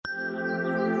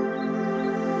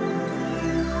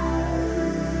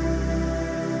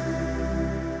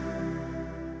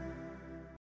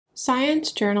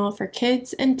Science Journal for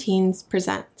Kids and Teens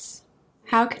presents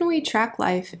How Can We Track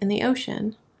Life in the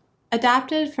Ocean?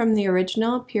 Adapted from the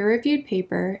original peer-reviewed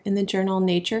paper in the journal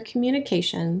Nature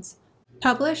Communications,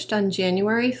 published on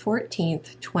January 14,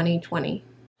 2020.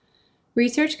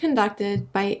 Research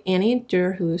conducted by Annie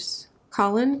Durhuus,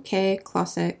 Colin K.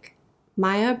 Klosik,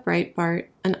 Maya Breitbart,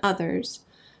 and others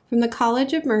from the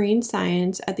College of Marine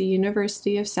Science at the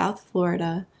University of South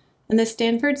Florida and the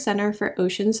Stanford Center for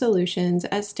Ocean Solutions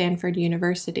at Stanford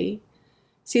University.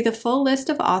 See the full list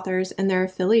of authors and their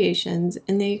affiliations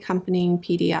in the accompanying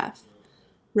PDF.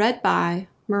 Read by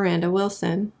Miranda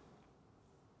Wilson.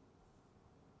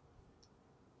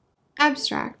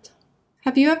 Abstract.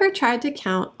 Have you ever tried to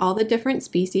count all the different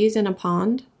species in a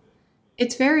pond?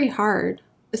 It's very hard,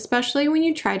 especially when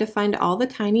you try to find all the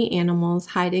tiny animals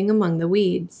hiding among the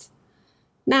weeds.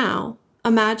 Now,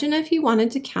 imagine if you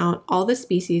wanted to count all the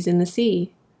species in the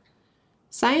sea.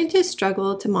 Scientists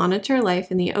struggle to monitor life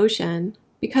in the ocean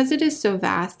because it is so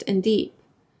vast and deep,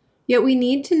 yet we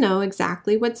need to know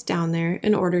exactly what's down there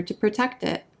in order to protect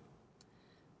it.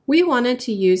 We wanted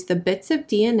to use the bits of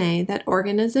DNA that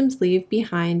organisms leave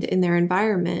behind in their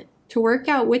environment to work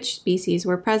out which species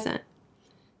were present.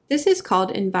 This is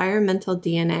called environmental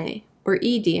DNA, or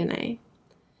eDNA.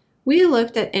 We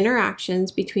looked at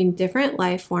interactions between different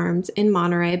life forms in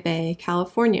Monterey Bay,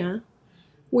 California.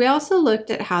 We also looked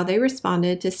at how they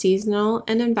responded to seasonal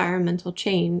and environmental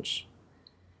change.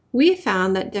 We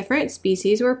found that different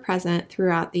species were present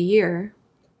throughout the year.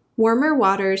 Warmer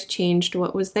waters changed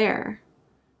what was there.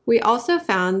 We also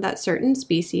found that certain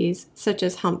species, such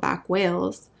as humpback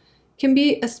whales, can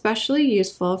be especially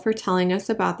useful for telling us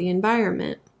about the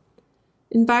environment.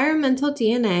 Environmental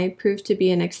DNA proved to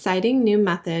be an exciting new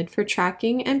method for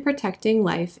tracking and protecting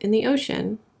life in the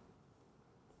ocean.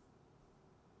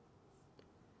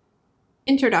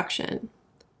 Introduction.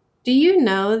 Do you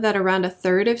know that around a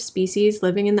third of species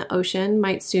living in the ocean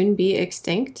might soon be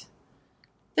extinct?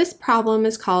 This problem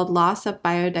is called loss of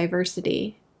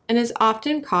biodiversity and is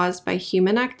often caused by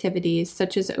human activities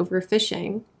such as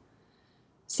overfishing.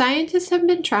 Scientists have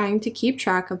been trying to keep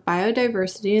track of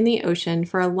biodiversity in the ocean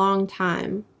for a long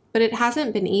time, but it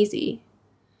hasn't been easy.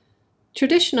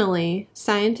 Traditionally,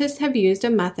 scientists have used a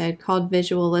method called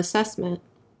visual assessment.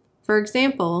 For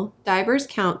example, divers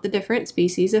count the different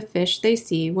species of fish they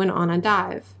see when on a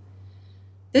dive.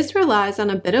 This relies on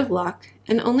a bit of luck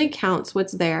and only counts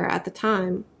what's there at the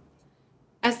time.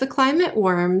 As the climate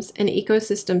warms and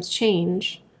ecosystems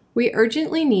change, we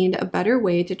urgently need a better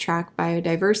way to track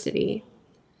biodiversity.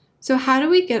 So how do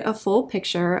we get a full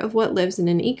picture of what lives in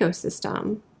an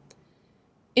ecosystem?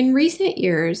 In recent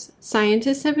years,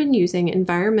 scientists have been using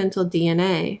environmental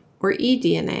DNA, or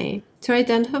eDNA, to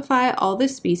identify all the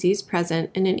species present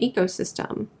in an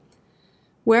ecosystem.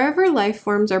 Wherever life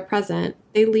forms are present,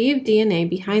 they leave DNA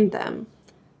behind them.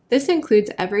 This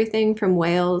includes everything from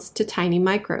whales to tiny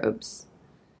microbes.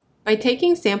 By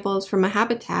taking samples from a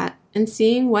habitat and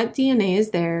seeing what DNA is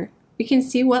there, we can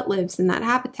see what lives in that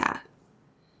habitat.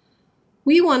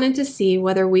 We wanted to see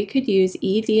whether we could use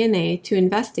eDNA to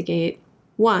investigate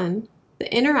 1.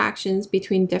 The interactions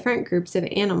between different groups of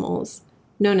animals,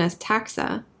 known as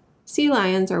taxa. Sea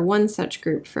lions are one such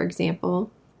group, for example,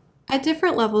 at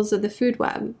different levels of the food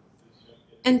web.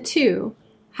 And 2.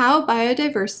 How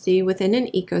biodiversity within an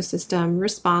ecosystem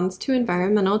responds to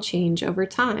environmental change over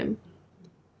time.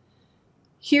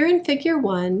 Here in Figure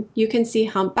 1, you can see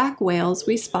humpback whales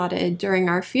we spotted during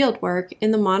our fieldwork in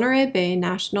the Monterey Bay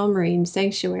National Marine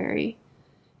Sanctuary.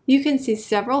 You can see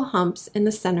several humps in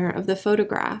the center of the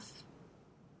photograph.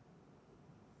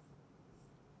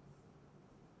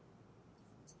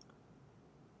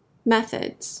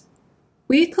 Methods.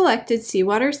 We collected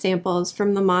seawater samples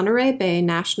from the Monterey Bay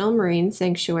National Marine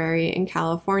Sanctuary in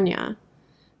California.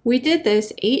 We did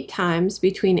this 8 times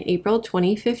between April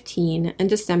 2015 and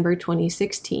December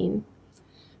 2016.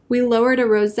 We lowered a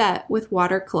rosette with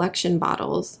water collection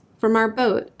bottles from our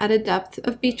boat at a depth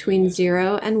of between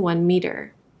 0 and 1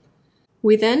 meter.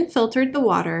 We then filtered the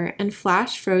water and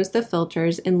flash froze the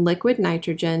filters in liquid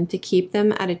nitrogen to keep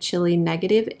them at a chilly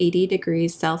 -80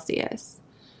 degrees Celsius.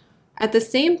 At the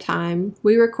same time,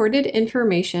 we recorded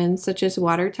information such as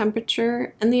water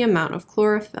temperature and the amount of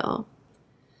chlorophyll.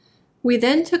 We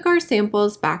then took our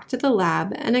samples back to the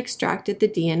lab and extracted the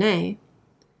DNA.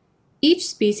 Each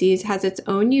species has its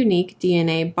own unique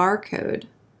DNA barcode.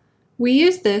 We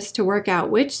used this to work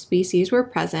out which species were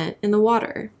present in the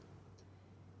water.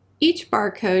 Each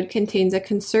barcode contains a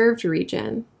conserved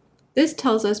region. This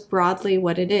tells us broadly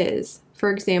what it is, for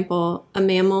example, a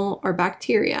mammal or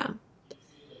bacteria.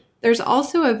 There's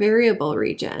also a variable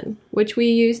region, which we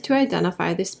use to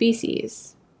identify the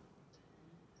species.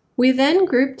 We then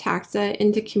grouped taxa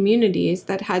into communities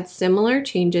that had similar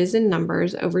changes in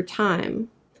numbers over time.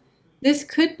 This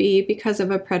could be because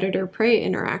of a predator-prey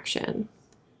interaction.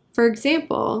 For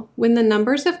example, when the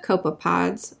numbers of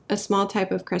copepods, a small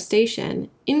type of crustacean,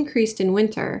 increased in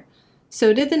winter,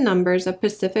 so did the numbers of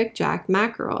Pacific jack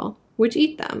mackerel, which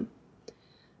eat them.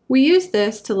 We used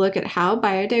this to look at how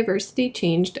biodiversity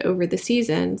changed over the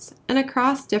seasons and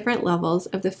across different levels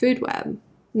of the food web,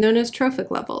 known as trophic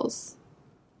levels.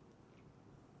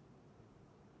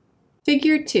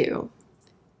 Figure 2.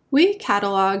 We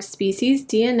catalog species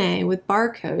DNA with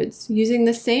barcodes using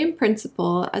the same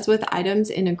principle as with items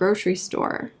in a grocery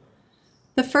store.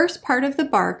 The first part of the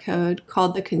barcode,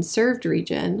 called the conserved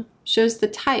region, shows the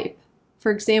type,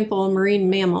 for example, marine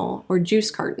mammal or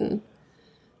juice carton.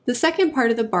 The second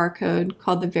part of the barcode,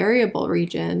 called the variable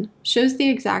region, shows the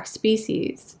exact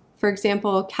species, for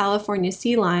example, California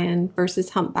sea lion versus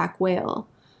humpback whale,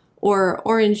 or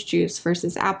orange juice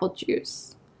versus apple juice.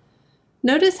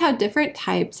 Notice how different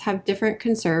types have different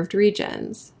conserved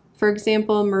regions, for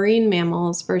example, marine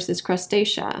mammals versus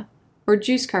crustacea, or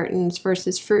juice cartons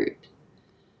versus fruit.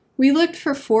 We looked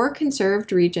for 4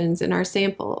 conserved regions in our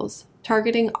samples,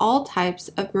 targeting all types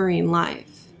of marine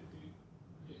life.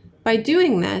 By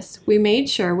doing this, we made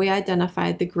sure we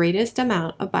identified the greatest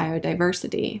amount of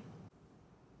biodiversity.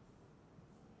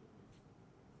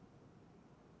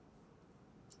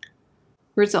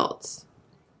 Results.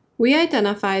 We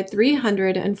identified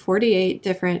 348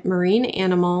 different marine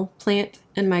animal, plant,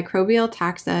 and microbial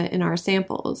taxa in our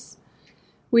samples.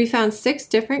 We found 6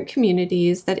 different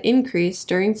communities that increased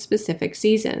during specific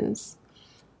seasons.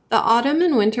 The autumn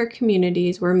and winter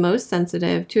communities were most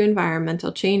sensitive to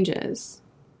environmental changes.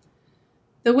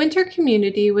 The winter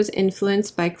community was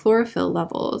influenced by chlorophyll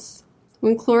levels.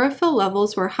 When chlorophyll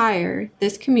levels were higher,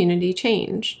 this community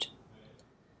changed.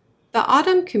 The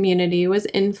autumn community was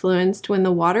influenced when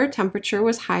the water temperature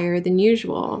was higher than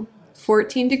usual,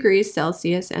 14 degrees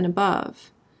Celsius and above.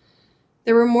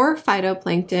 There were more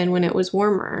phytoplankton when it was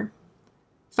warmer.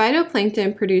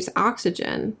 Phytoplankton produce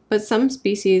oxygen, but some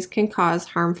species can cause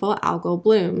harmful algal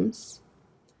blooms.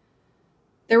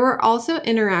 There were also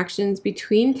interactions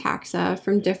between taxa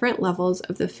from different levels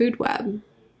of the food web.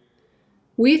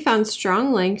 We found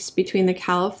strong links between the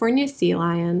California sea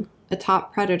lion, a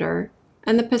top predator,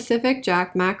 and the Pacific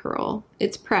jack mackerel,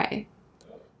 its prey.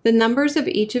 The numbers of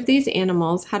each of these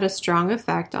animals had a strong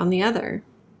effect on the other.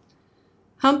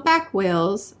 Humpback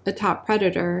whales, a top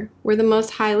predator, were the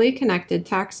most highly connected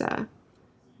taxa.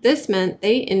 This meant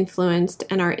they influenced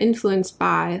and are influenced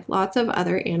by lots of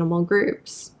other animal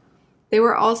groups. They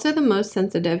were also the most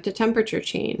sensitive to temperature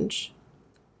change.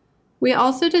 We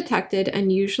also detected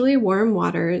unusually warm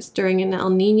waters during an El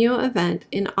Niño event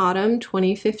in autumn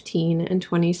 2015 and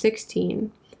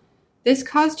 2016. This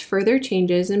caused further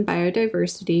changes in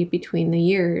biodiversity between the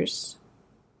years.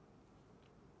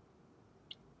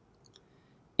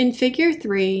 In Figure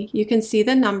 3, you can see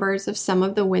the numbers of some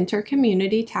of the winter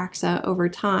community taxa over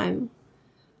time.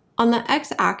 On the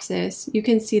x-axis, you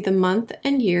can see the month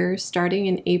and year starting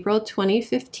in April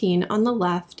 2015 on the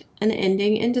left and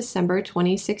ending in December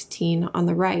 2016 on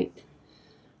the right.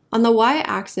 On the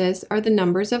y-axis are the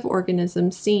numbers of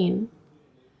organisms seen.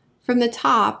 From the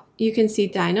top, you can see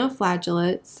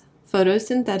dinoflagellates,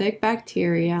 photosynthetic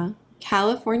bacteria,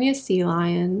 California sea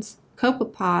lions,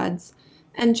 copepods,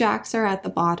 and jacks are at the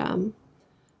bottom.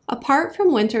 Apart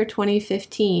from winter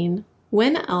 2015,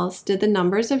 when else did the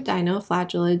numbers of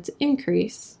dinoflagellates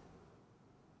increase?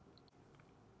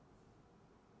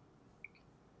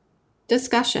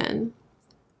 Discussion.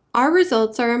 Our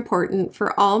results are important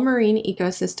for all marine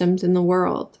ecosystems in the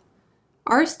world.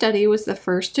 Our study was the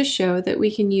first to show that we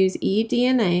can use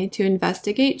eDNA to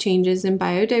investigate changes in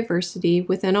biodiversity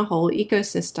within a whole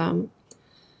ecosystem.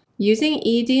 Using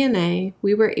eDNA,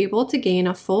 we were able to gain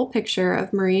a full picture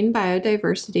of marine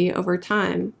biodiversity over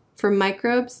time, from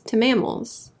microbes to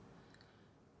mammals.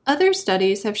 Other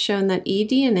studies have shown that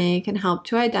eDNA can help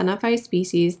to identify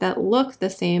species that look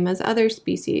the same as other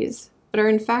species, but are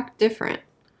in fact different.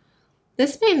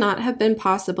 This may not have been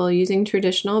possible using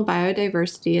traditional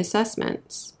biodiversity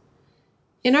assessments.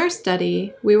 In our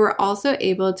study, we were also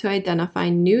able to identify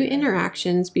new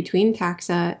interactions between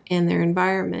taxa and their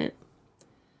environment.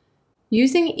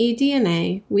 Using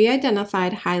eDNA, we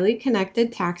identified highly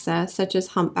connected taxa such as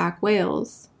humpback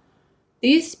whales.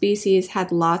 These species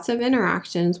had lots of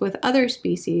interactions with other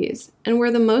species and were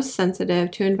the most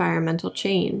sensitive to environmental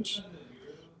change.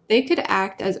 They could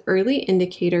act as early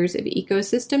indicators of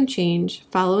ecosystem change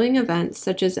following events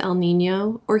such as El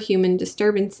Niño or human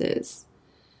disturbances.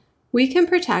 We can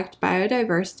protect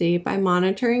biodiversity by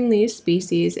monitoring these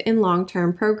species in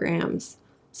long-term programs,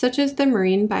 such as the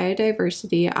Marine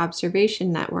Biodiversity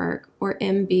Observation Network, or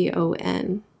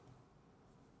MBON.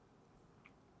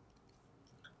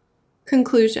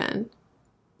 Conclusion: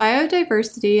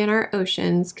 biodiversity in our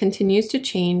oceans continues to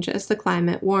change as the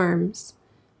climate warms.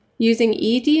 Using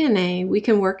eDNA, we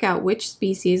can work out which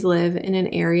species live in an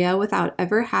area without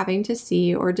ever having to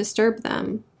see or disturb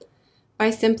them.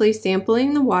 By simply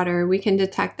sampling the water, we can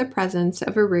detect the presence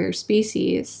of a rare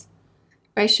species.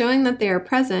 By showing that they are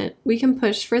present, we can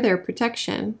push for their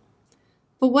protection.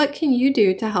 But what can you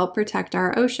do to help protect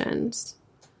our oceans?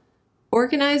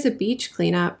 Organize a beach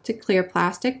cleanup to clear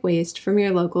plastic waste from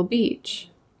your local beach.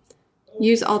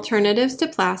 Use alternatives to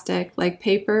plastic like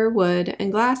paper, wood,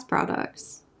 and glass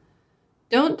products.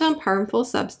 Don't dump harmful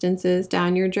substances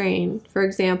down your drain, for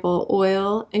example,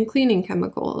 oil and cleaning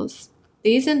chemicals.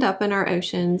 These end up in our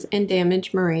oceans and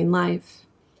damage marine life.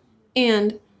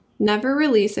 And never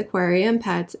release aquarium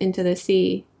pets into the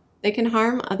sea. They can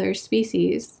harm other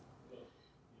species.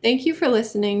 Thank you for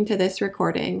listening to this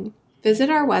recording. Visit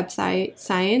our website,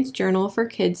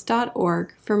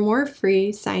 sciencejournalforkids.org, for more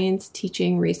free science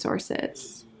teaching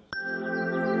resources.